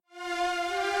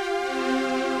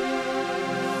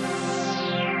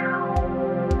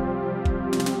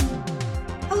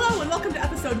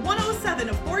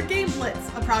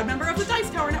a proud member of the Dice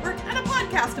Tower Network and a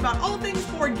podcast about all things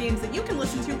board games that you can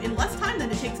listen to in less time than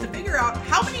it takes to figure out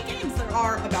how many games there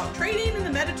are about trading in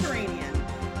the Mediterranean.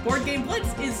 Board Game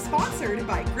Blitz is sponsored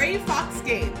by Grey Fox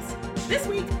Games. This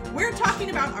week, we're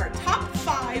talking about our top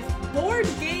 5 board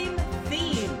game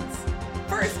themes.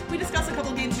 First, we discuss a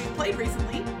couple games we've played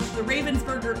recently, the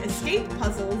Ravensburger Escape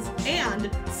Puzzles and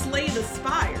Slay the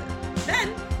Spire.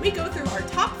 Then, we go through our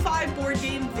top 5 board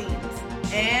game themes.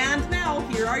 And now,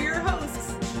 here are your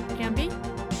hosts, Ambi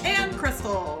and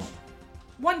Crystal.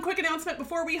 One quick announcement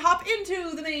before we hop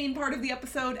into the main part of the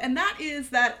episode, and that is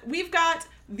that we've got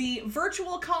the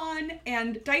Virtual Con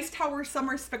and Dice Tower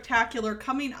Summer Spectacular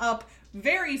coming up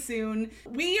very soon.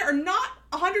 We are not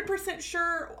 100%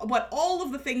 sure what all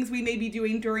of the things we may be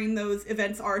doing during those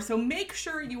events are, so make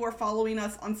sure you are following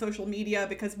us on social media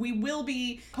because we will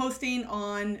be posting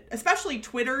on, especially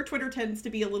Twitter. Twitter tends to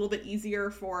be a little bit easier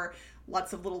for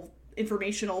lots of little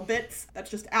informational bits. That's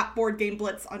just at Board Game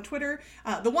Blitz on Twitter.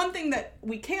 The one thing that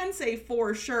we can say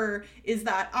for sure is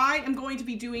that I am going to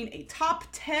be doing a top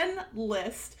 10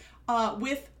 list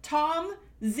with Tom,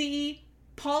 Z,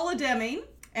 Paula Deming,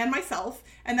 and myself,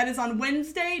 and that is on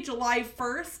Wednesday, July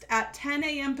 1st at 10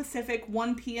 a.m. Pacific,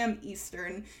 1 p.m.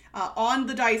 Eastern, on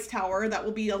the Dice Tower. That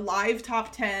will be a live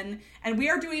top 10, and we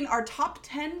are doing our top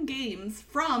 10 games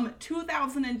from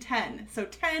 2010, so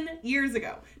 10 years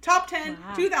ago. Top 10,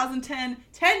 wow. 2010,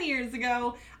 10 years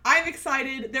ago. I'm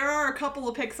excited. There are a couple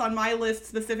of picks on my list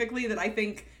specifically that I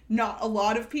think not a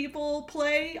lot of people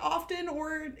play often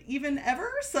or even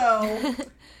ever, so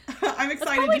I'm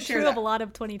excited to share true that. Of a lot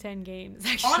of 2010 games,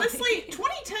 actually. Honestly,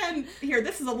 2010, here,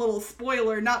 this is a little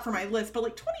spoiler, not for my list, but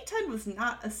like 2010 was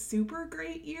not a super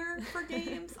great year for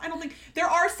games. I don't think, there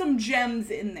are some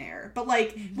gems in there, but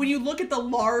like when you look at the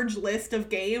large list of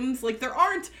games, like there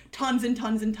aren't tons and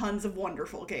tons and tons of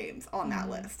wonderful games on that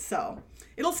list, so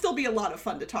it'll still be a lot of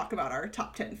fun to talk about our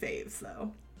top 10 faves,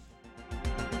 though.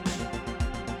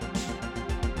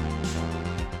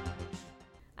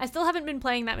 I still haven't been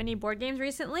playing that many board games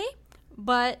recently,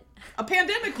 but a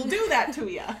pandemic will do that to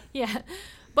you. Yeah,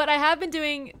 but I have been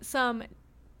doing some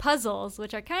puzzles,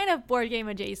 which are kind of board game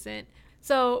adjacent.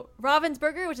 So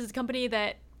Ravensburger, which is a company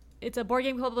it's a board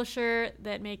game publisher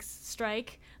that makes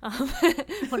Strike.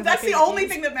 That's the only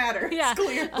thing that matters, yeah.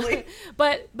 Clearly.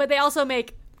 But they also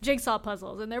make jigsaw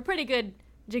puzzles, and they're pretty good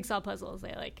jigsaw puzzles.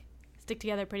 They like stick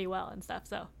together pretty well and stuff.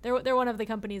 So they're one of the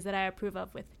companies that I approve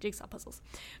of with jigsaw puzzles.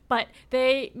 But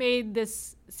they made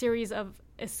this series of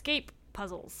escape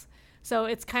puzzles. So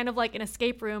it's kind of like an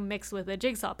escape room mixed with a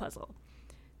jigsaw puzzle.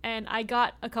 And I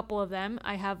got a couple of them.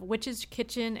 I have Witch's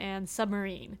Kitchen and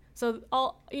Submarine. So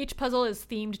each puzzle is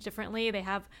themed differently. They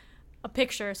have a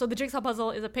picture. So the jigsaw puzzle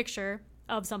is a picture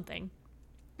of something.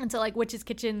 And so like Witch's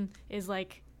Kitchen is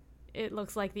like, it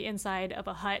looks like the inside of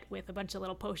a hut with a bunch of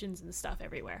little potions and stuff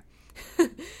everywhere.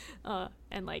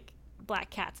 And like black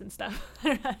cats and stuff.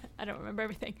 I don't remember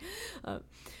everything.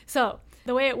 So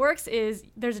the way it works is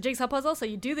there's a jigsaw puzzle. So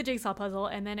you do the jigsaw puzzle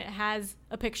and then it has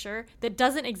a picture that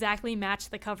doesn't exactly match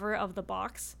the cover of the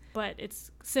box, but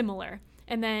it's similar.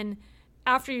 And then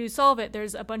after you solve it,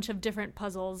 there's a bunch of different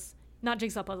puzzles, not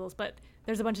jigsaw puzzles, but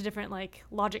there's a bunch of different like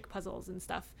logic puzzles and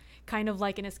stuff, kind of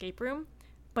like an escape room,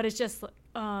 but it's just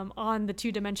on the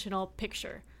two-dimensional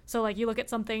picture. So like you look at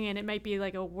something and it might be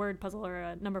like a word puzzle or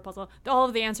a number puzzle. All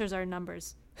of the answers are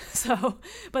numbers. So,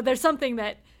 but there's something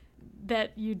that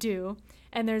you do.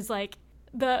 And there's like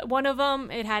one of them,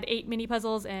 it had 8 mini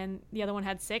puzzles and the other one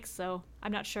had 6. So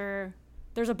I'm not sure.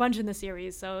 There's a bunch in the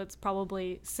series, so it's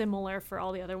probably similar for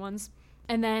all the other ones.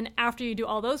 And then after you do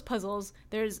all those puzzles,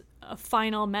 there's a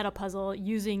final meta puzzle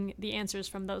using the answers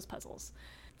from those puzzles.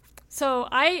 So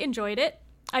I enjoyed it.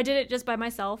 I did it just by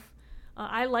myself.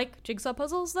 I like jigsaw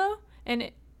puzzles though,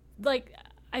 and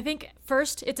I think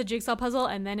first it's a jigsaw puzzle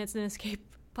and then it's an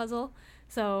escape puzzle.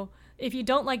 So if you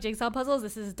don't like jigsaw puzzles,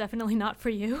 this is definitely not for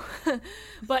you.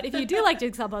 But if you do like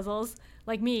jigsaw puzzles,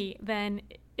 like me, then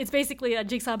it's basically a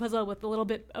jigsaw puzzle with a little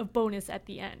bit of bonus at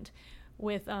the end,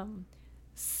 with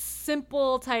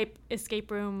simple type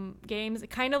escape room games,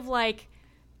 kind of like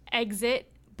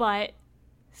Exit, but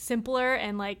simpler,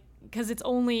 and like because it's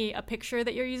only a picture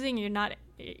that you're using, you're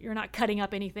not cutting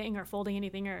up anything or folding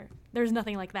anything, or there's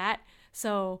nothing like that.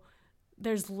 So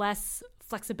there's less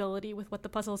flexibility with what the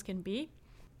puzzles can be,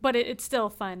 but it's still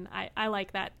fun. I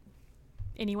like that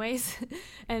anyways.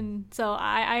 And so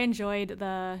I enjoyed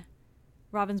the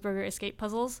Ravensburger escape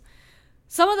puzzles.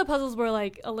 Some of the puzzles were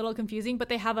like a little confusing, but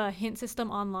they have a hint system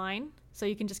online, so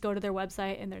you can just go to their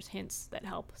website and there's hints that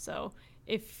help. So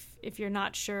if you're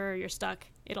not sure, you're stuck,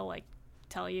 it'll like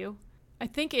tell you. I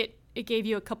think it gave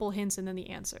you a couple hints and then the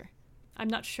answer. I'm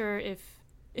not sure if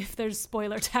if there's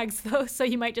spoiler tags though, so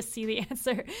you might just see the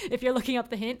answer if you're looking up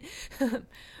the hint.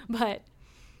 but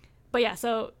yeah,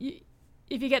 so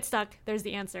if you get stuck, there's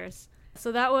the answers.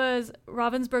 So that was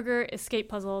Ravensburger Escape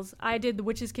Puzzles. I did The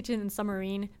Witch's Kitchen and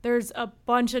Submarine. There's a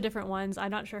bunch of different ones.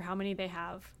 I'm not sure how many they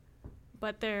have,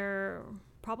 but they're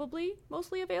probably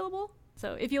mostly available.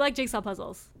 So if you like jigsaw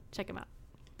puzzles, check them out.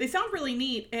 They sound really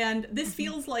neat, and this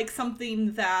feels like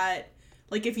something that,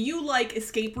 like, if you like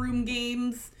escape room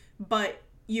games, but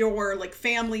your, like,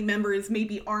 family members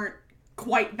maybe aren't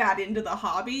quite that into the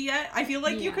hobby yet, I feel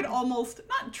like you could almost,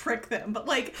 not trick them, but,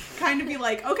 like, kind of be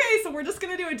like, okay, so we're just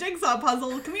gonna do a jigsaw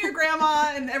puzzle, come here,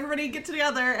 Grandma, and everybody get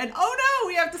together, and oh no,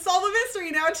 we have to solve a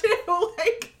mystery now, too,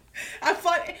 like, have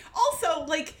fun. Also,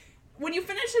 like, when you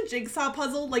finish a jigsaw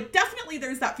puzzle, like, definitely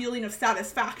there's that feeling of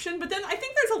satisfaction, but then I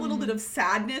think there's a little bit of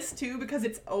sadness, too, because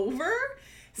it's over.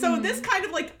 So this kind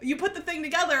of, like, you put the thing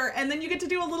together, and then you get to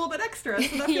do a little bit extra,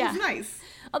 so that feels nice.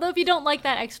 Although if you don't like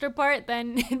that extra part,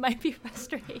 then it might be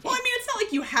frustrating. Well, I mean, it's not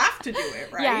like you have to do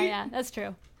it, right? Yeah, that's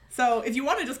true. So if you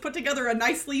want to just put together a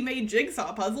nicely made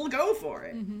jigsaw puzzle, go for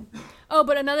it. Oh,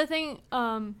 but another thing,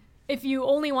 if you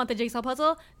only want the jigsaw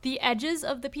puzzle, the edges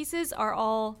of the pieces are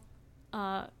all,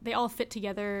 they all fit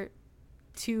together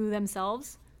to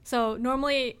themselves. So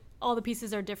normally all the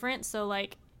pieces are different, so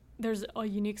like there's a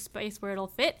unique space where it'll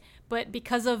fit, but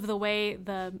because of the way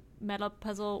the meta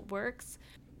puzzle works,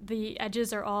 the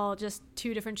edges are all just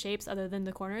two different shapes other than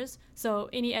the corners. So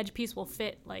any edge piece will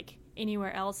fit like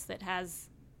anywhere else that has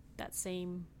that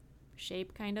same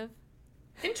shape, kind of.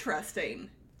 Interesting.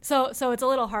 So it's a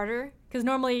little harder because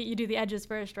normally you do the edges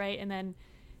first, right? And then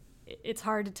it's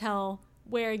hard to tell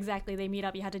where exactly they meet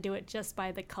up. You have to do it just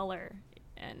by the color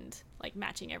and like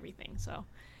matching everything. So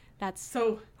that's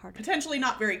so harder. Potentially potentially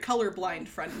not very colorblind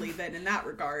friendly then in that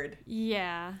regard.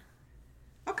 Yeah.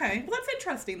 Okay, well that's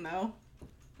interesting though.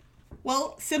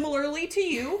 Well, similarly to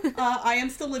you, I am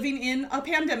still living in a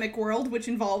pandemic world, which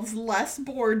involves less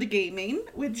board gaming,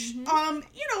 which,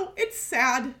 it's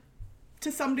sad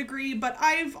to some degree, but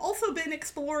I've also been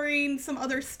exploring some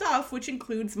other stuff, which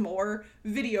includes more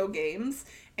video games.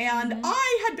 And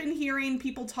I had been hearing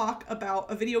people talk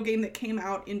about a video game that came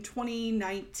out in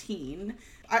 2019.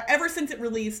 Ever since it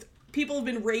released, people have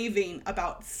been raving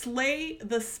about Slay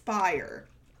the Spire.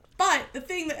 But the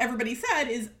thing that everybody said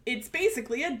is it's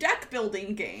basically a deck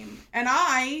building game. And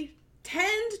I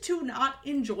tend to not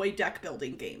enjoy deck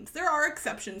building games. There are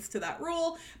exceptions to that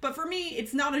rule, but for me,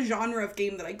 it's not a genre of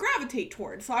game that I gravitate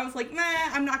towards. So I was like, nah,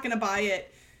 I'm not going to buy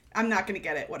it. I'm not going to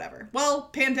get it, whatever. Well,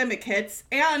 pandemic hits,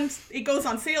 and it goes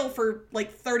on sale for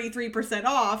like 33%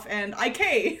 off, and I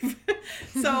cave.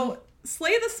 So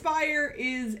Slay the Spire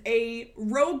is a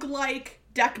roguelike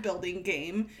deck building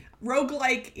game.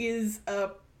 Roguelike is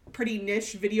a pretty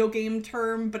niche video game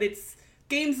term, but it's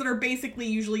games that are basically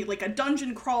usually like a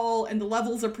dungeon crawl, and the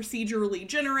levels are procedurally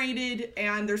generated,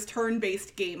 and there's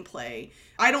turn-based gameplay.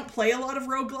 I don't play a lot of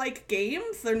roguelike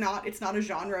games. It's not a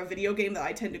genre of video game that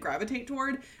I tend to gravitate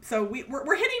toward. So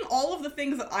we're hitting all of the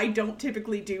things that I don't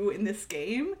typically do in this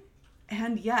game,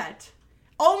 and yet,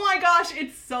 oh my gosh,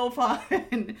 it's so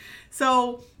fun.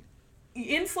 So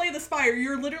in Slay the Spire,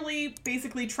 you're literally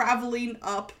basically traveling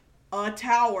up a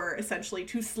tower, essentially,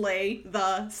 to slay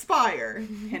the spire,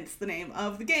 hence the name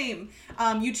of the game.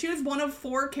 You choose one of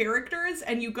 4 characters,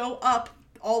 and you go up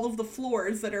all of the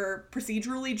floors that are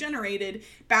procedurally generated,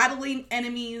 battling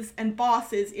enemies and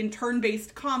bosses in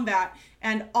turn-based combat,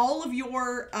 and all of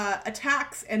your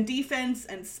attacks and defense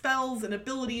and spells and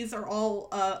abilities are all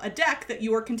a deck that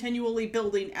you are continually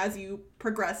building as you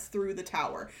progress through the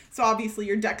tower. So obviously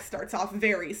your deck starts off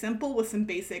very simple with some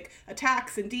basic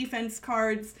attacks and defense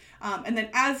cards, and then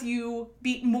as you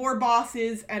beat more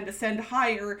bosses and ascend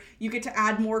higher, you get to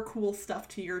add more cool stuff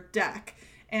to your deck.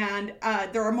 And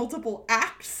there are multiple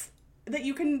acts that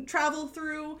you can travel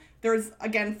through. There's,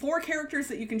 again, 4 characters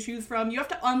that you can choose from. You have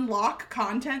to unlock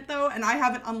content, though, and I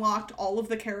haven't unlocked all of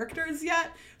the characters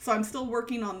yet, so I'm still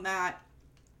working on that.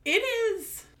 It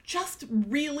is just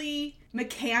really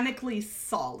mechanically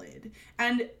solid,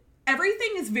 and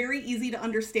everything is very easy to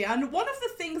understand. One of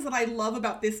the things that I love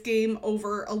about this game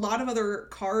over a lot of other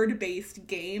card-based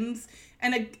games,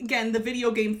 and again, the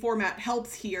video game format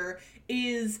helps here,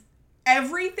 is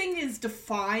everything is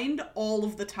defined all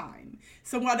of the time.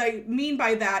 So what I mean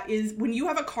by that is when you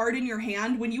have a card in your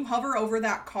hand, when you hover over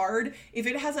that card, if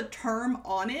it has a term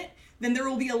on it, then there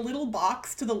will be a little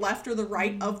box to the left or the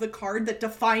right of the card that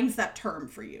defines that term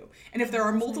for you. And if there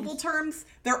are multiple terms,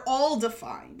 they're all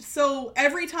defined. So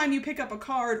every time you pick up a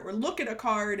card or look at a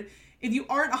card, if you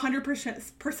aren't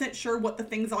 100% sure what the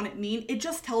things on it mean, it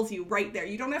just tells you right there.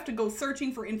 You don't have to go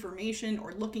searching for information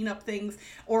or looking up things,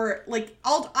 or like,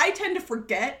 I tend to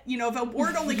forget, you know, if a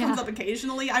word only comes up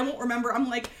occasionally, I won't remember. I'm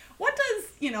like, what does,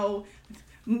 you know,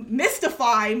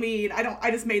 mystify mean?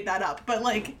 I just made that up, but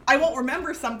like, I won't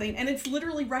remember something, and it's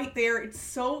literally right there. It's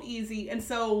so easy. And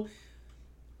so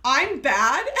I'm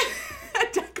bad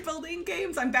at deck building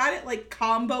games. I'm bad at like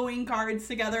comboing cards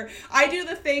together. I do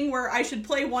the thing where I should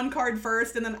play one card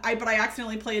first, and then but I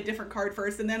accidentally play a different card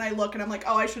first, and then I look and I'm like,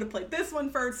 oh, I should have played this one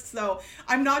first. So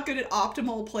I'm not good at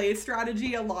optimal play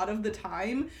strategy a lot of the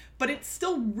time, but it's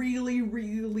still really,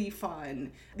 really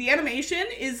fun. The animation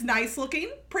is nice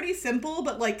looking, pretty simple,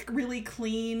 but like really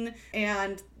clean,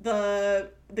 and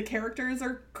the characters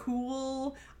are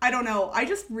cool. I don't know. I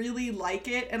just really like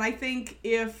it, and I think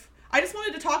I just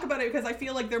wanted to talk about it because I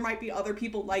feel like there might be other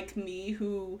people like me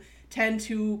who tend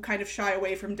to kind of shy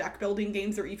away from deck building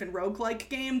games or even roguelike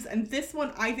games, and this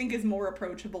one I think is more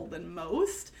approachable than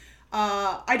most.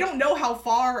 I don't know how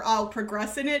far I'll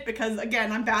progress in it because,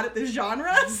 again, I'm bad at this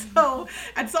genre, so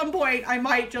at some point I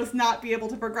might just not be able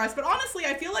to progress. But honestly,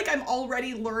 I feel like I'm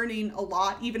already learning a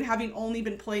lot, even having only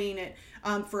been playing it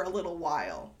for a little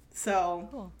while. So,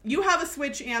 cool. You have a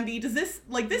Switch, Ambi. Does this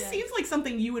seems like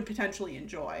something you would potentially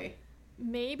enjoy.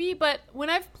 Maybe, but when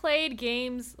I've played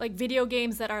games, like video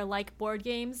games that are like board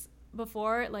games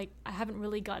before, like I haven't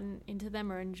really gotten into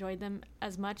them or enjoyed them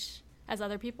as much as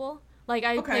other people. Like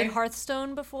I played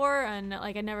Hearthstone before, and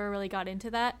like I never really got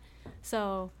into that.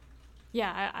 So,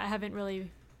 yeah, I haven't really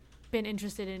been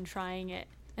interested in trying it.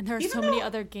 And there are so many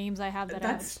other games I have that I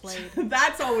haven't played.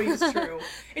 That's always true.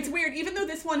 It's weird. Even though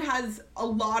this one has a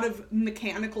lot of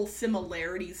mechanical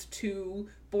similarities to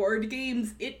board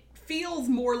games, it feels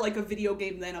more like a video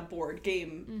game than a board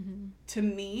game to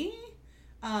me.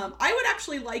 I would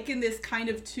actually liken this kind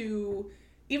of to,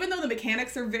 even though the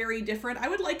mechanics are very different, I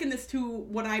would liken this to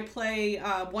when I play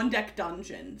One Deck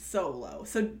Dungeon solo.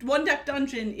 So One Deck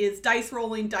Dungeon is dice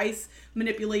rolling, dice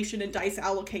manipulation, and dice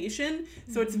allocation.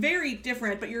 So it's very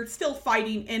different, but you're still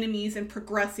fighting enemies and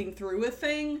progressing through a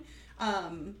thing.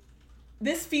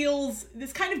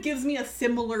 This kind of gives me a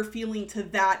similar feeling to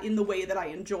that in the way that I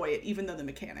enjoy it, even though the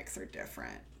mechanics are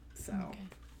different. So,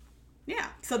 yeah.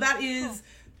 So that is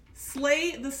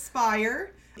Slay the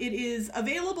Spire. It is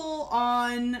available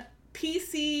on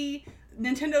PC,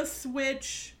 Nintendo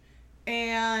Switch,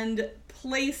 and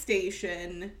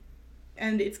PlayStation.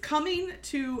 And it's coming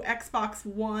to Xbox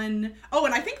One. Oh,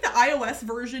 and I think the iOS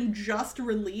version just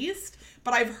released,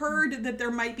 but I've heard that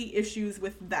there might be issues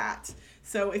with that.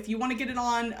 So if you want to get it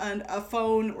on a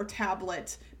phone or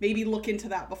tablet, maybe look into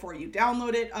that before you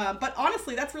download it. But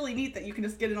honestly, that's really neat that you can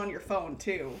just get it on your phone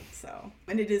too. So,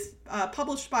 and it is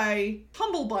published by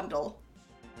Humble Bundle.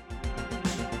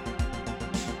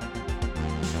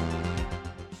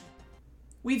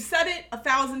 We've said it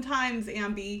 1,000 times,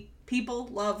 Ambi. People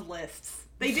love lists.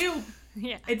 They do.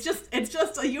 Yeah. It's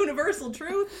just a universal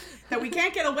truth that we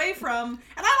can't get away from, and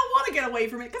I don't want to get away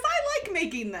from it because I like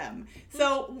making them.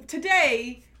 So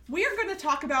today we are going to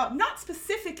talk about not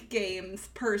specific games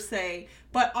per se,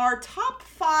 but our top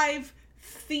 5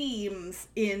 themes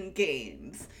in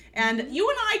games. And you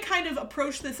and I kind of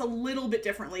approach this a little bit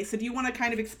differently. So do you want to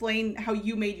kind of explain how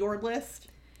you made your list?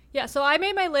 Yeah, so I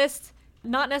made my list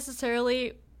not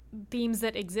necessarily themes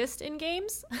that exist in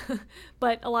games,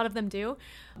 but a lot of them do.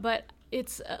 But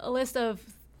it's a list of,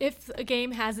 if a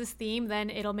game has this theme, then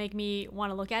it'll make me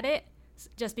want to look at it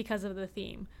just because of the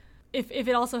theme. If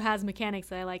it also has mechanics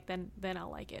that I like, then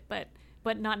I'll like it, but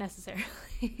not necessarily.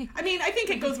 I mean, I think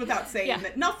it goes without saying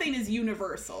that nothing is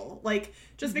universal. Like,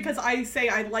 just because I say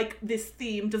I like this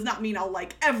theme does not mean I'll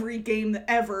like every game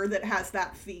ever that has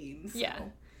that theme.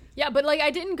 So. Yeah, but like I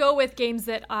didn't go with games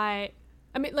that I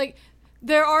mean, like,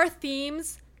 there are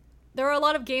themes. There are a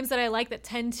lot of games that I like that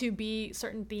tend to be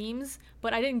certain themes,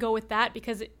 but I didn't go with that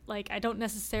because I don't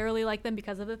necessarily like them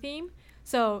because of the theme.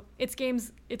 So it's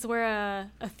where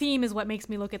a theme is what makes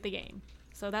me look at the game.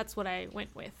 So that's what I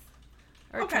went with,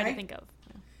 or tried to think of.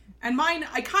 Yeah. And mine,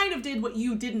 I kind of did what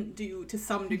you didn't do to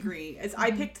some degree, is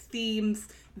I picked themes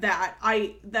that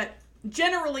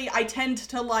generally I tend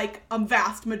to like a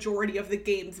vast majority of the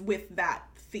games with that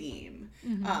theme.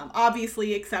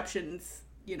 Obviously exceptions,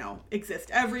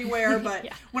 exist everywhere, but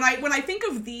when I think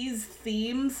of these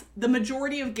themes, the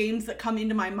majority of games that come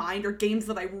into my mind are games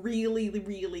that I really,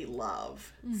 really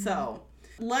love. So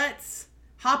let's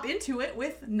hop into it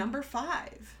with number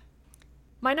 5.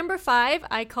 My number 5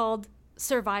 I called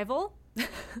survival.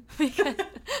 because,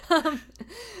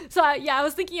 I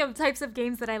was thinking of types of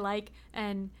games that I like,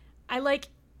 and I like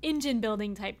engine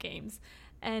building type games.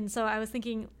 And so I was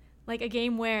thinking like a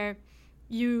game where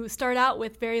you start out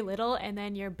with very little and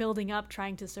then you're building up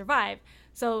trying to survive.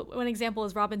 So one example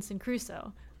is Robinson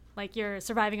Crusoe. Like you're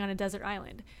surviving on a desert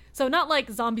island. So not like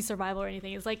zombie survival or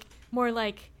anything. It's like more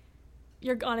like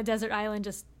you're on a desert island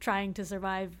just trying to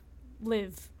survive,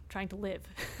 trying to live.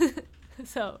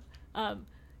 So,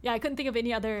 I couldn't think of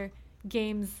any other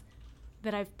games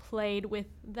that I've played with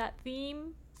that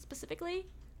theme specifically.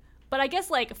 But I guess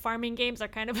like farming games are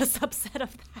kind of a subset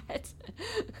of that.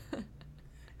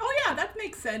 Oh yeah, that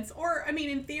makes sense. Or, I mean,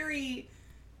 in theory,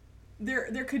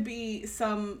 there could be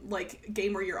some like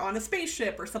game where you're on a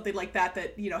spaceship or something like that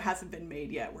hasn't been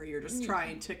made yet, where you're just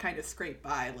trying to kind of scrape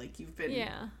by, like you've been.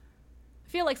 Yeah, I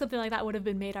feel like something like that would have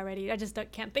been made already. I just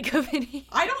can't think of any.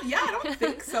 I don't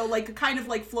think so. Like kind of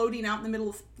like floating out in the middle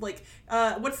of like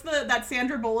what's that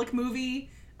Sandra Bullock movie?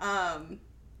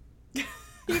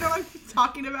 You know what I'm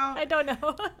talking about? I don't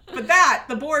know. But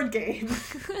the board game.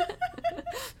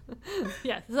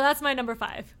 Yeah, so that's my number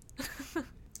 5.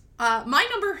 My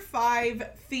number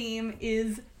 5 theme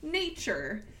is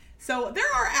nature. So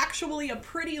there are actually a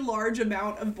pretty large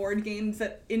amount of board games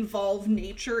that involve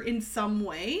nature in some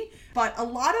way, but a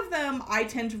lot of them I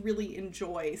tend to really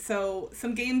enjoy. So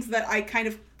some games that I kind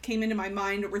of came into my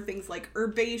mind were things like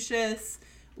Herbaceous,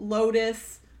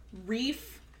 Lotus,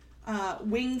 Reef,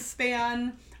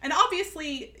 Wingspan, and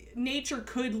obviously nature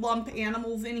could lump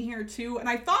animals in here too, and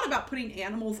I thought about putting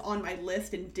animals on my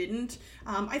list and didn't.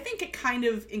 I think it kind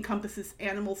of encompasses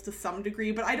animals to some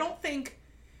degree, but I don't think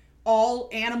all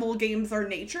animal games are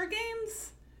nature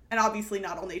games, and obviously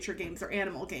not all nature games are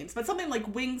animal games, but something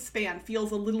like Wingspan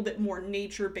feels a little bit more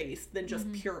nature-based than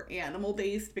just pure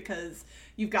animal-based, because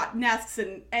you've got nests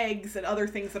and eggs and other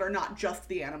things that are not just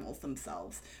the animals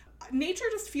themselves. Nature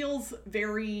just feels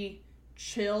very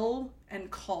chill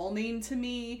and calming to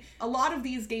me. A lot of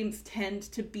these games tend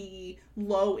to be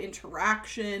low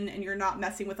interaction and you're not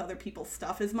messing with other people's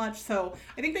stuff as much, so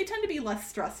I think they tend to be less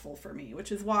stressful for me,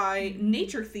 which is why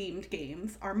nature-themed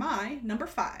games are my number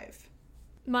 5.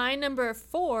 My number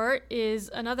 4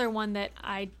 is another one that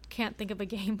I can't think of a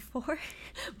game for,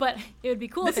 but it would be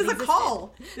cool if it existed.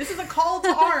 This is a call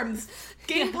to arms.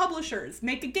 Game publishers,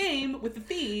 make a game with the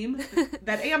theme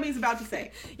that Amy's about to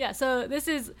say. Yeah, so this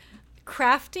is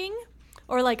crafting,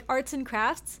 or like arts and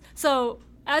crafts. So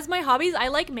as my hobbies, I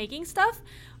like making stuff,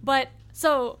 but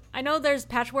so I know there's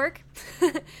patchwork,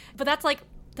 but that's like,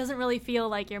 doesn't really feel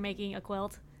like you're making a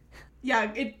quilt.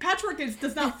 Yeah, patchwork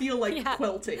does not feel like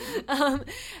quilting. I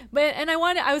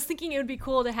was thinking it would be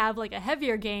cool to have like a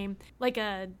heavier game, like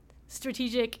a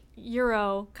strategic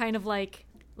Euro, kind of like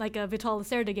a Vital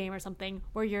Lacerda game or something,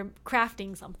 where you're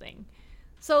crafting something.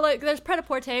 So like there's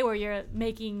Pret-a-Porter where you're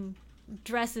making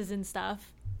dresses and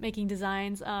stuff, making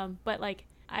designs, but like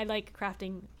I like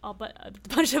crafting a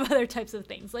bunch of other types of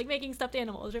things, like making stuffed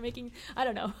animals or making, I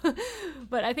don't know.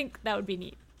 But I think that would be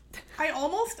neat.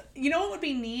 You know what would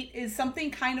be neat is something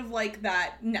kind of like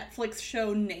that Netflix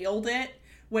show Nailed It,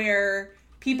 where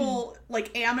people,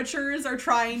 like amateurs, are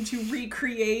trying to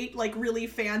recreate like really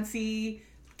fancy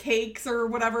cakes or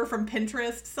whatever from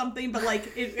Pinterest, something, but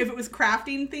like if it was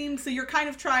crafting themed, so you're kind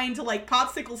of trying to like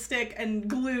popsicle stick and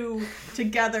glue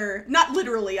together, not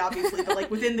literally obviously, but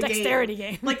like within the dexterity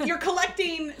game. Like you're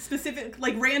collecting specific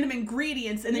like random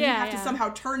ingredients and then you have to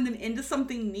somehow turn them into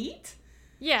something neat.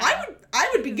 Yeah, I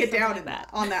would be get down like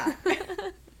on that.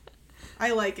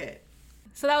 I like it.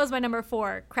 So that was my number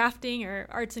 4, crafting or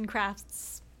arts and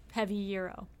crafts heavy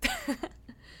Euro.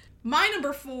 My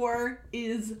number 4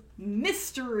 is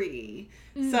mystery.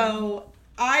 So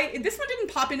this one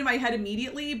didn't pop into my head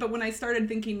immediately, but when I started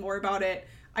thinking more about it,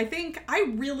 I think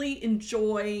I really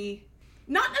enjoy,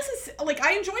 not necessarily, like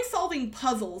I enjoy solving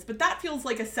puzzles, but that feels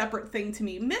like a separate thing to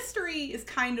me. Mystery is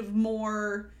kind of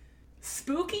more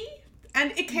spooky,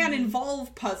 and it can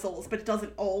involve puzzles, but it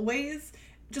doesn't always.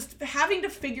 Just having to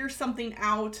figure something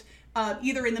out,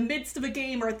 either in the midst of a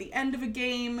game or at the end of a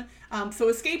game. So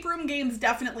escape room games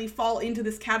definitely fall into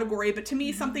this category, but to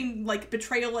me something like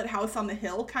Betrayal at House on the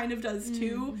Hill kind of does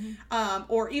too.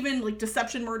 Or even like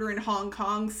Deception Murder in Hong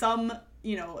Kong. Some,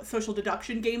 social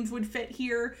deduction games would fit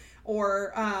here.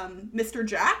 Or Mr.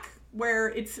 Jack, where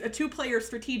it's a 2-player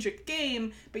strategic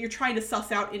game, but you're trying to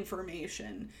suss out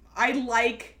information. I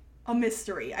like a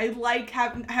mystery. I like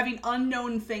having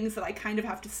unknown things that I kind of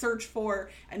have to search for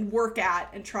and work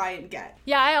at and try and get.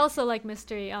 Yeah, I also like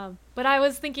mystery. But I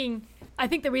was thinking, I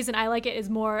think the reason I like it is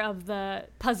more of the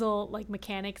puzzle like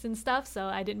mechanics and stuff, so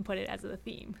I didn't put it as a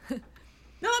theme.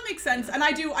 No, that makes sense. And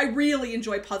I really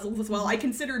enjoy puzzles as well. I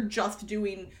consider just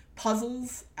doing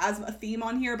puzzles as a theme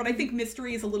on here, but I think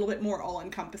mystery is a little bit more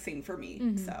all-encompassing for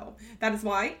me. So that is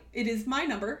why it is my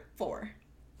number 4.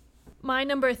 My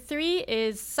number 3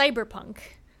 is Cyberpunk.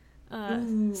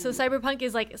 So Cyberpunk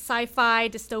is like sci-fi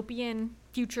dystopian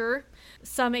future.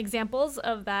 Some examples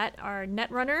of that are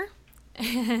Netrunner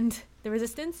and The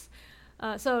Resistance.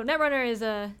 So Netrunner is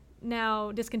a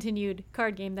now discontinued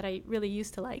card game that I really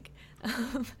used to like.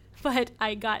 But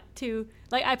I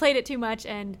played it too much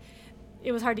and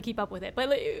it was hard to keep up with it. But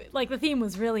like the theme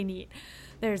was really neat.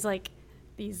 There's like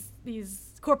these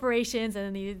corporations,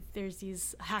 and then there's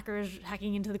these hackers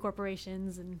hacking into the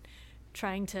corporations and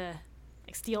trying to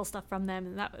like steal stuff from them,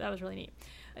 and that was really neat.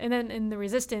 And then in The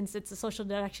Resistance, it's a social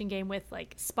deduction game with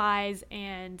like spies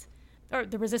or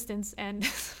the Resistance and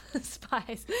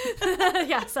spies.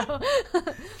 Yeah, so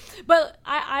but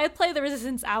I play The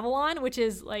Resistance Avalon, which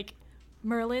is like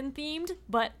Merlin themed,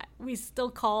 but we still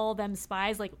call them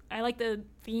spies. Like I like the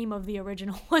theme of the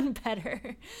original one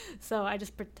better, so I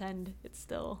just pretend it's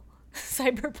still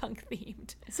cyberpunk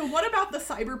themed. So what about the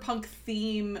cyberpunk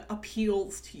theme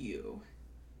appeals to you?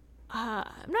 I'm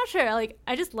not sure. Like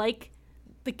I just like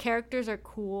the characters are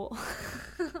cool.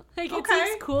 Like it Okay.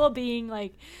 seems cool being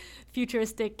like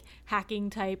futuristic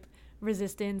hacking type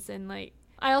Resistance, and like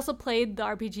I also played the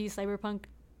RPG Cyberpunk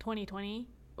 2020.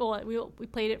 Well, we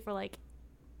played it for like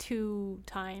 2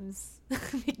 times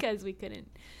because we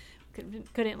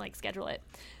couldn't like schedule it.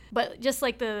 But just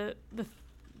like the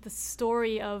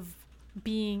story of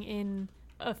being in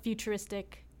a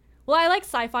futuristic, well, I like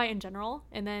sci-fi in general,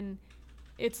 and then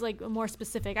it's like more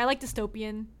specific. I like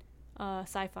dystopian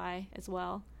sci-fi as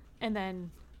well, and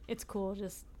then it's cool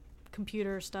just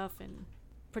computer stuff and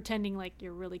pretending like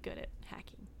you're really good at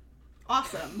hacking.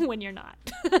 Awesome. When you're not.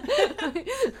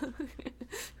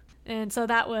 And so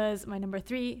that was my number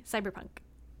 3, Cyberpunk.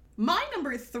 My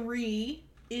number 3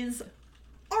 is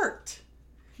art.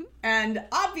 And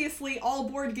obviously all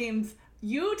board games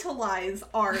utilize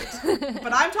art,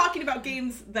 but I'm talking about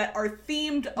games that are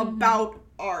themed about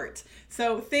art.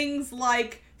 So things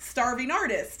like Starving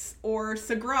Artists or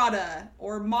Sagrada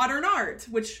or Modern Art,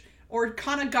 or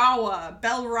Kanagawa,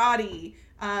 Belrati,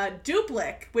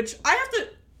 Duplik, which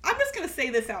I'm just going to say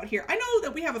this out here. I know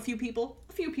that we have a few people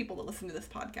that listen to this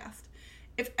podcast.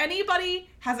 If anybody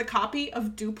has a copy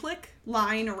of Duplik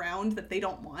lying around that they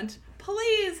don't want,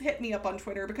 please hit me up on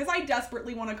Twitter, because I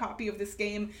desperately want a copy of this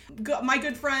game. My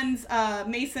good friends,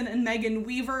 Mason and Megan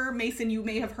Weaver. Mason, you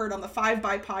may have heard on the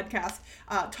 5by podcast,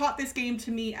 taught this game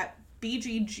to me at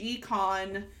BGG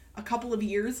Con a couple of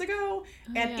years ago,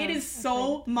 and it is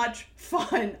so much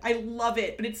fun. I love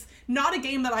it, but it's not a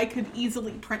game that I could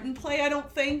easily print and play, I don't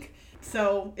think.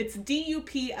 So it's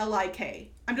Duplik.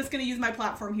 I'm just going to use my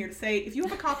platform here to say, if you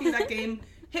have a copy of that game,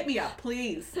 hit me up,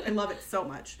 please. I love it so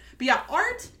much. But yeah,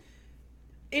 art,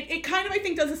 it kind of, I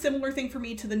think, does a similar thing for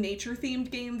me to the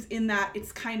nature-themed games, in that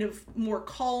it's kind of more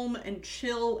calm and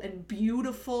chill and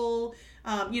beautiful.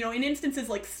 In instances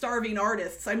like Starving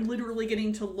Artists, I'm literally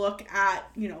getting to look at,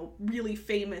 really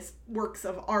famous works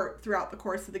of art throughout the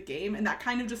course of the game, and that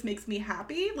kind of just makes me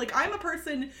happy. Like, I'm a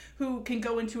person who can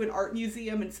go into an art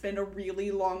museum and spend a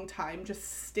really long time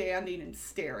just standing and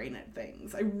staring at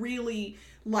things. I really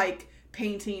like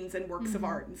paintings and works of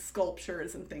art and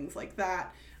sculptures and things like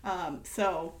that.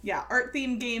 So yeah,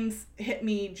 art-themed games hit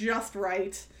me just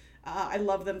right. I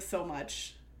love them so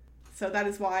much. So that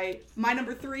is why my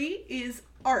number 3 is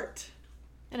art.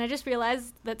 And I just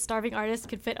realized that Starving Artist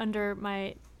could fit under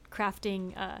my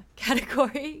crafting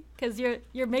category, because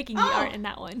you're making the art in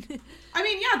that one. I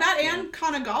mean, yeah, that and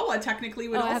Kanagawa technically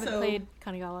would also. I haven't played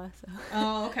Kanagawa, so.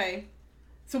 Oh, okay.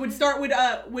 So would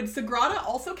Sagrada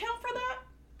also count for that?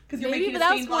 Because you're making but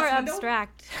that was more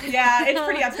abstract. Yeah, it's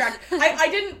pretty abstract.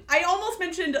 I almost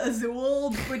mentioned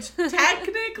Azul, which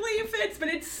technically fits, but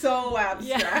it's so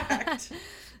abstract.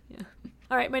 Yeah.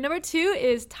 All right, my number 2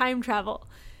 is time travel.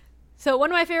 So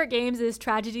one of my favorite games is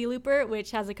Tragedy Looper,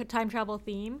 which has a time travel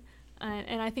theme,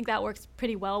 and I think that works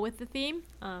pretty well with the theme.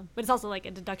 But it's also like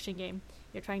a deduction game.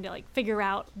 You're trying to like figure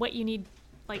out what you need,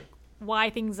 like why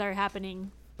things are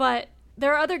happening. But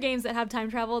there are other games that have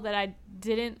time travel that I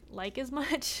didn't like as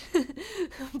much,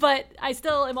 but I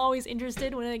still am always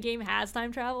interested when a game has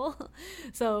time travel.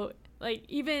 So like,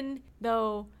 even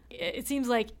though it seems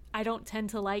like I don't tend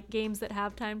to like games that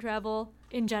have time travel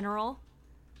in general,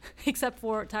 except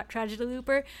for Tragedy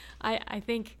Looper, I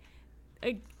think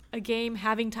a game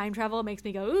having time travel makes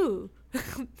me go, ooh,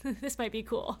 this might be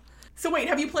cool. So wait,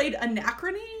 have you played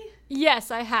Anachrony?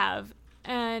 Yes, I have.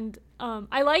 And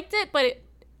I liked it, but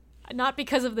not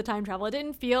because of the time travel. It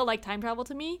didn't feel like time travel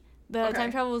to me, The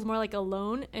time travel was more like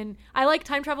alone, and I like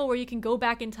time travel where you can go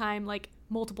back in time like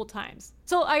multiple times.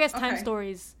 So I guess time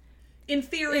stories in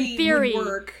theory would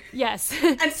work. Yes.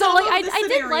 And so like I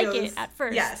did like it at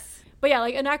first. Yes. But yeah,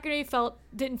 like Anachrony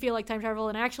didn't feel like time travel,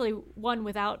 and I actually won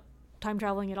without time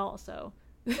traveling at all. So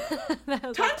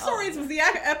Time Stories was the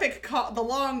epic the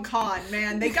long con,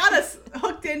 man. They got us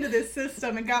hooked into this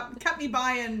system and kept me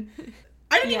buying.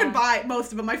 I didn't even buy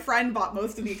most of them. My friend bought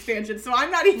most of the expansions, so I'm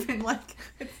not even like.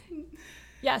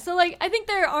 Yeah, so like I think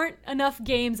there aren't enough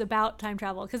games about time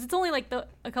travel because it's only like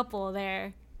a couple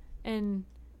there, and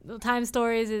the Time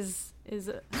Stories is.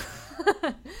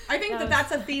 I think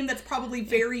that's a theme that's probably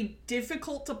very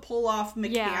difficult to pull off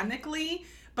mechanically. Yeah.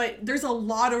 But there's a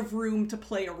lot of room to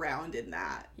play around in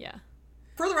that. Yeah.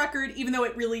 For the record, even though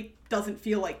it really doesn't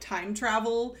feel like time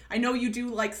travel, I know you do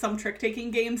like some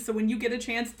trick-taking games, so when you get a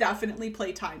chance, definitely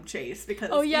play Time Chase, because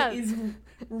it is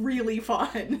really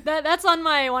fun. That's on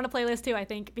my want to play list too, I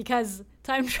think, because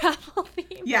time travel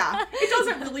theme. Yeah, it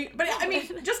doesn't really, but I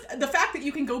mean, just the fact that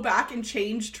you can go back and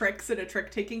change tricks in a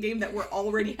trick-taking game that were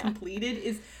already completed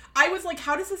is... I was like,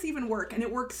 how does this even work? And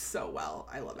it works so well.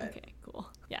 I love it. Okay, cool.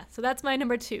 Yeah, so that's my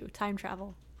number 2, time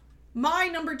travel. My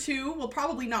number 2 will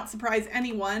probably not surprise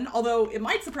anyone, although it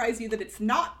might surprise you that it's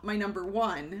not my number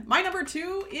 1. My number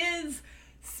 2 is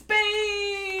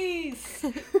space!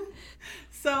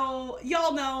 So,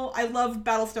 y'all know I love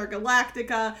Battlestar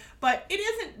Galactica, but it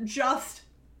isn't just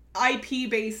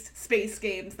IP-based space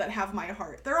games that have my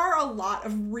heart. There are a lot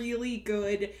of really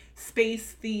good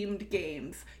space-themed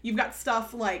games. You've got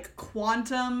stuff like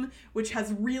Quantum, which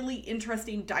has really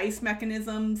interesting dice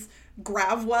mechanisms.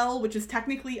 Gravwell, which is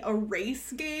technically a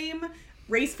race game.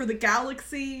 Race for the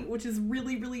Galaxy, which is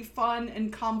really, really fun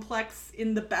and complex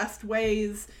in the best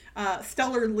ways.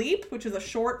 Stellar Leap, which is a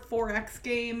short 4X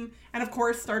game. And of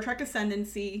course, Star Trek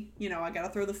Ascendancy. You know, I gotta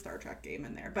throw the Star Trek game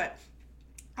in there. But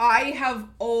I have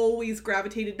always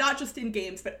gravitated, not just in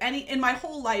games, but in my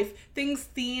whole life, things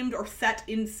themed or set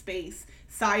in space,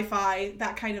 sci-fi,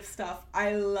 that kind of stuff,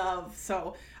 I love.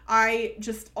 So I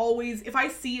just always, if I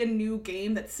see a new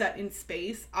game that's set in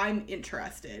space, I'm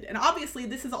interested. And obviously,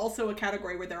 this is also a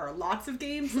category where there are lots of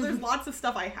games, so there's lots of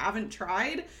stuff I haven't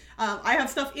tried. I have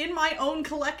stuff in my own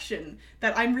collection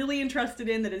that I'm really interested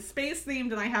in that is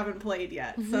space-themed and I haven't played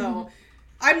yet. So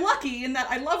I'm lucky in that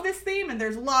I love this theme and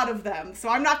there's a lot of them. So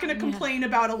I'm not going to complain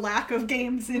about a lack of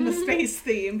games in the space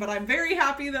theme, but I'm very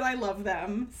happy that I love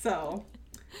them. So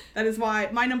that is why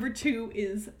my number 2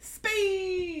 is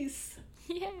space.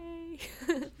 Yay.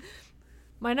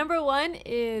 My number 1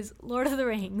 is Lord of the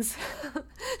Rings.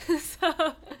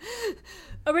 So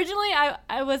originally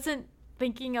I wasn't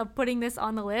thinking of putting this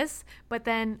on the list, but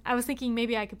then I was thinking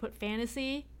maybe I could put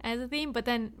fantasy as a theme, but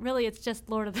then really it's just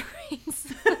Lord of the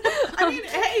Rings. I mean,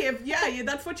 hey,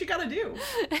 that's what you gotta do.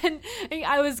 And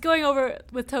I was going over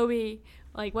with Toby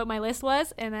like what my list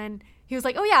was, and then he was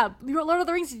like, oh yeah, Lord of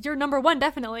the Rings is your number 1,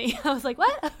 definitely. I was like,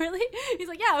 what? Really? He's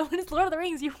like, yeah, when it's Lord of the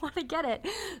Rings, you want to get it.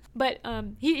 But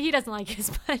he doesn't like it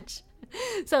as much.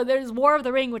 So there's War of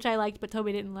the Ring, which I liked, but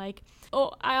Toby didn't like.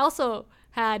 Oh, I also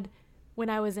had, when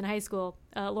I was in high school,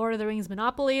 Lord of the Rings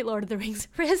Monopoly, Lord of the Rings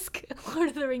Risk, Lord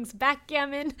of the Rings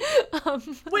Backgammon.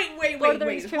 Wait, Lord of the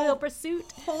Rings Trivial Pursuit.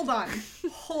 Hold on.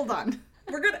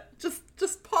 We're gonna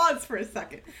just pause for a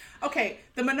second. Okay,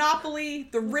 the Monopoly,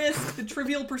 the Risk, the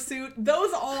Trivial Pursuit,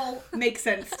 those all make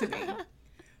sense to me.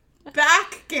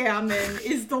 Backgammon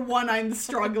is the one I'm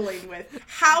struggling with.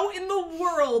 How in the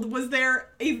world was there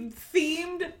a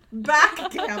themed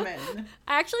backgammon?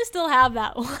 I actually still have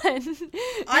that one.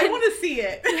 I want to see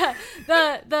it.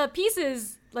 Yeah, the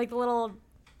pieces, like the little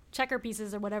checker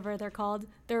pieces or whatever they're called,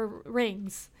 they're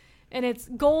rings. And it's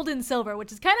gold and silver,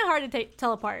 which is kind of hard to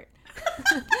tell apart.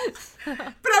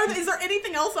 But is there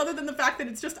anything else other than the fact that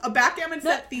it's just a backgammon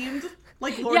set themed?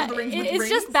 Like Lord of the Rings with rings? It's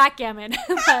just backgammon,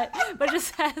 but it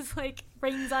just has like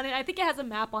rings on it. I think it has a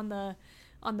map on the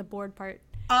board part.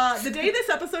 The day this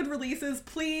episode releases,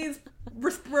 please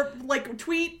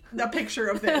tweet a picture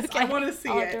of this. Okay. I want to see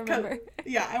it.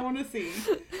 Yeah, I want to see.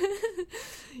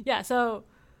 Yeah, so,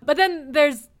 but then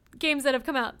there's games that have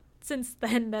come out since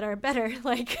then that are better,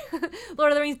 like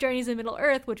Lord of the Rings Journeys in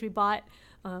Middle-earth, which we bought,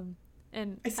 and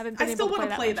I still want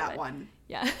to play that one.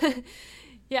 Yeah.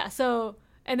 Yeah, so,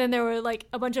 and then there were like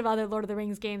a bunch of other Lord of the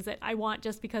Rings games that I want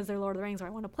just because they're Lord of the Rings, or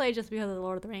I want to play just because of the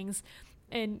Lord of the Rings,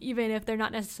 and even if they're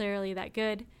not necessarily that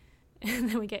good, and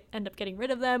then we end up getting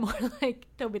rid of them, or like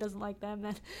Toby doesn't like them,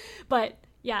 then, but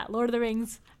yeah, Lord of the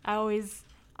Rings, I always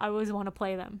want to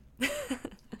play them.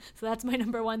 So that's my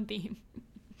number 1 theme.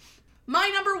 My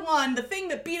number 1, the thing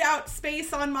that beat out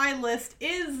space on my list,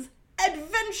 is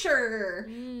adventure.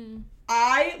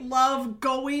 I love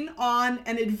going on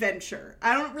an adventure.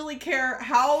 I don't really care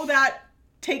how that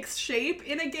takes shape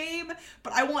in a game,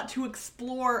 but I want to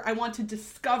explore, I want to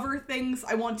discover things,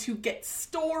 I want to get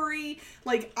story.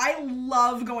 Like, I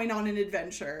love going on an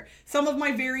adventure. Some of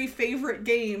my very favorite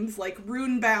games, like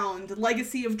Runebound,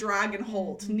 Legacy of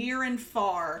Dragonholt, Near and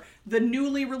Far, the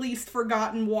newly released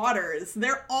Forgotten Waters,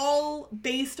 they're all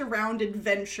based around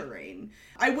adventuring.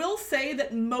 I will say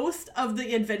that most of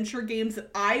the adventure games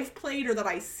that I've played or that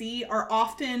I see are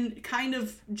often kind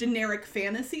of generic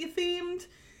fantasy themed.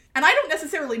 And I don't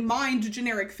necessarily mind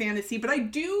generic fantasy, but I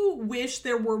do wish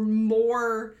there were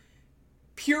more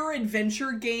pure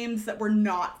adventure games that were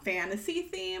not fantasy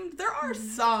themed. There are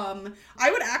some. I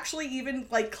would actually even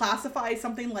like classify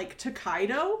something like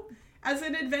Tokaido as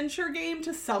an adventure game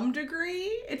to some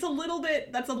degree. That's a little bit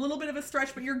of a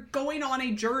stretch, but you're going on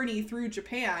a journey through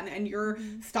Japan and you're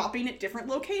stopping at different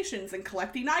locations and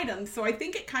collecting items. So I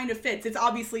think it kind of fits. It's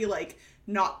obviously like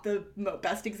not the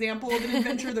best example of an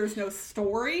adventure. There's no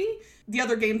story. The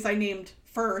other games I named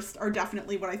first are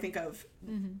definitely what I think of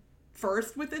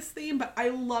first with this theme, but I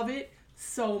love it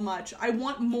so much. I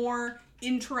want more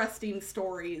interesting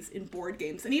stories in board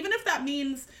games. And even if that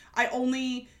means I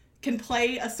only can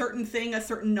play a certain thing a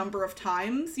certain number of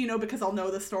times, you know, because I'll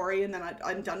know the story and then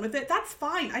I'm done with it, that's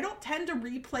fine. I don't tend to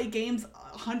replay games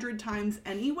 100 times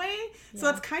anyway, so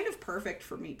that's kind of perfect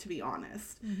for me, to be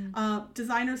honest.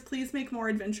 Designers, please make more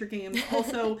adventure games.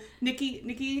 Also,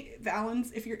 Nikki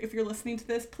Valens, if you're listening to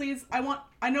this, please,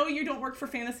 I know you don't work for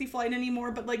Fantasy Flight anymore,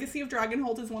 but Legacy of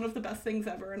Dragonholt is one of the best things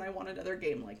ever, and I want another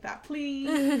game like that,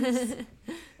 please.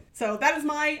 So that is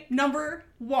my number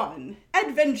 1,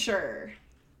 adventure.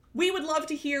 We would love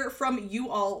to hear from you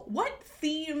all. What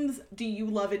themes do you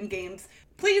love in games?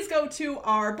 Please go to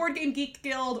our Board Game Geek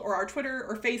Guild or our Twitter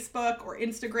or Facebook or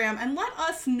Instagram and let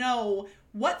us know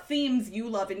what themes you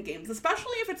love in games,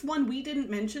 especially if it's one we didn't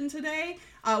mention today.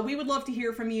 We would love to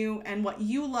hear from you and what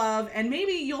you love, and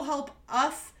maybe you'll help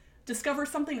us discover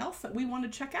something else that we want to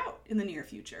check out in the near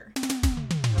future.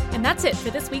 And that's it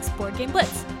for this week's Board Game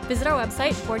Blitz. Visit our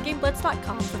website,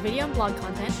 boardgameblitz.com, for video and blog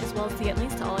content, as well as to get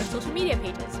links to all our social media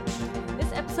pages.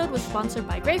 This episode was sponsored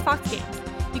by Grey Fox Games.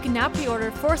 You can now pre-order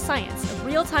For Science, a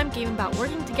real-time game about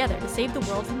working together to save the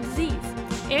world from disease.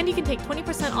 And you can take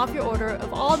 20% off your order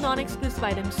of all non-exclusive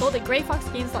items sold at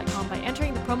greyfoxgames.com by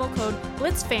entering the promo code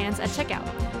BLITZFANS at checkout.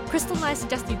 Crystal and I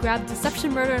suggest you grab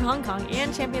Deception Murder in Hong Kong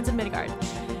and Champions of Midgard.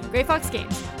 Grey Fox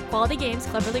Games. Quality games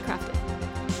cleverly crafted.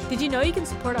 Did you know you can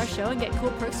support our show and get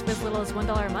cool perks for as little as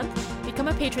 $1 a month? Become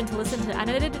a patron to listen to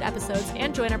unedited episodes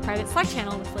and join our private Slack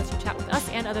channel, which lets you chat with us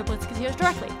and other Blitzketeers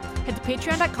directly. Head to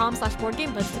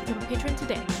patreon.com/boardgameblitz to become a patron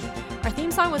today. Our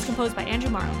theme song was composed by Andrew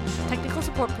Morrow. Technical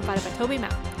support provided by Toby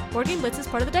Mount. Board Game Blitz is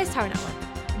part of the Dice Tower Network.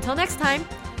 Until next time,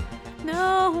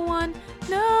 no one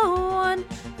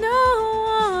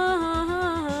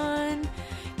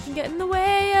can get in the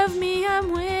way of me,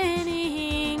 I'm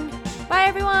winning. Bye,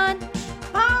 everyone!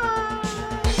 Bye!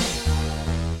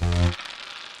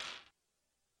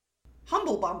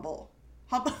 Humble Bumble.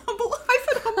 Humble. I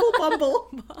said Humble Bumble.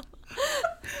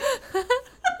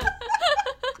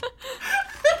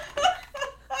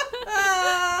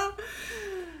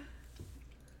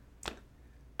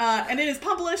 And it is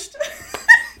published.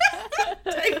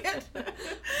 Dang it.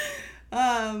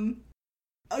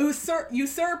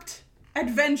 Usurped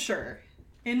adventure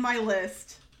in my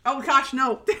list. Oh gosh,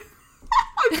 no.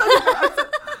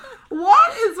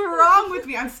 What is wrong with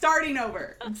me? I'm starting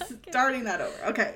over. Starting that over. Okay.